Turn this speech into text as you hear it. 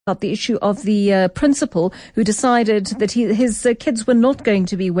about the issue of the principal who decided that his kids were not going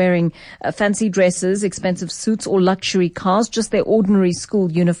to be wearing fancy dresses, expensive suits or luxury cars, just their ordinary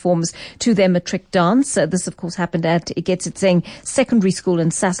school uniforms to their Matric Dance. This, of course, happened at Iketsitseng Secondary School in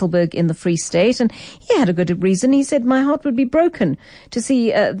Sasolburg in the Free State. And he had a good reason. He said, my heart would be broken to see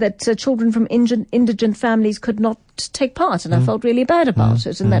that children from indigent families could not take part, and I felt really bad about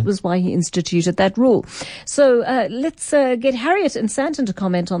it, and that was why he instituted that rule. So let's get Harriet in Sandton to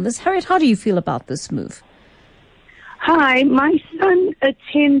comment on this. Harriet, how do you feel about this move? Hi, my son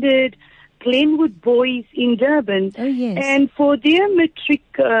attended Glenwood Boys in Durban, and for their matric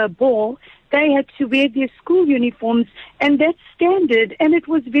ball, they had to wear their school uniforms, and that's standard, and it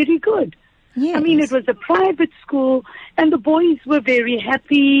was very good. Yes. I mean, it was a private school, and the boys were very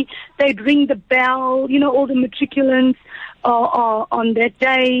happy. They'd ring the bell, you know, all the matriculants on that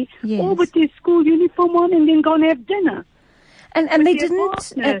day, all with their school uniform on, and then go and have dinner. And they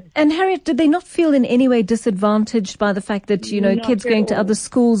didn't, and Harriet, did they not feel in any way disadvantaged by the fact that, you know, kids going to other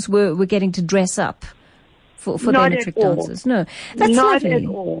schools were getting to dress up for their matric dances? No, that's lovely. At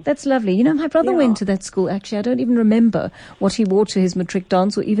all. That's lovely. You know, my brother went to that school, actually. I don't even remember what he wore to his matric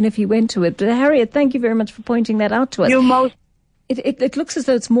dance or even if he went to it. But Harriet, thank you very much for pointing that out to us. You're most It looks as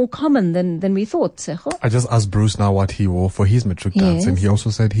though it's more common than we thought, Seho. I just asked Bruce now what he wore for his matric dance, and he also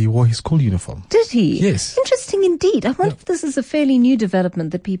said he wore his school uniform. Did he? Yes. Interesting indeed. I wonder if this is a fairly new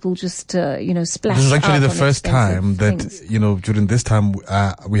development that people just, splash. This is actually out the on first time things. that, during this time,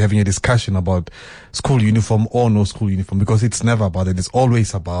 we're having a discussion about school uniform or no school uniform, because it's never about it. It's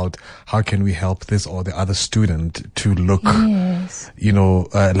always about how can we help this or the other student to look, like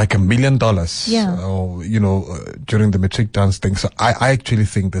 $1 million, during the matric dance thing. So I actually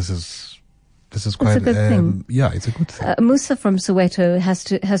think this is quite a good thing. Yeah, it's a good thing. Musa from Soweto has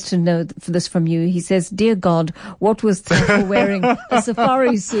to know this from you. He says, "Dear God, what was Teko wearing? A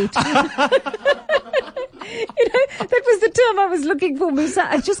safari suit." That was the term I was looking for, Musa.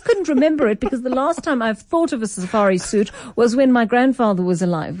 I just couldn't remember it because the last time I've thought of a safari suit was when my grandfather was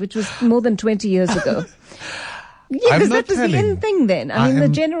alive, which was more than 20 years ago. Yeah, because that was the in thing then. I mean, the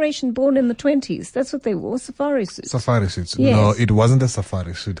generation born in the 20s, that's what they wore, safari suits. Safari suits. Yes. No, it wasn't a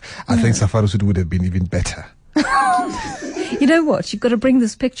safari suit. I think safari suit would have been even better. You know what? You've got to bring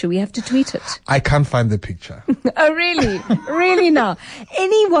this picture. We have to tweet it. I can't find the picture. Oh, really? Really now?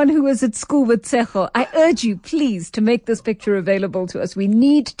 Anyone who was at school with Tsecho, I urge you, please, to make this picture available to us. We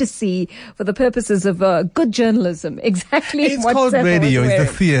need to see, for the purposes of good journalism, exactly what Tsecho was wearing. It's called radio. It's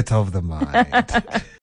the theatre of the mind.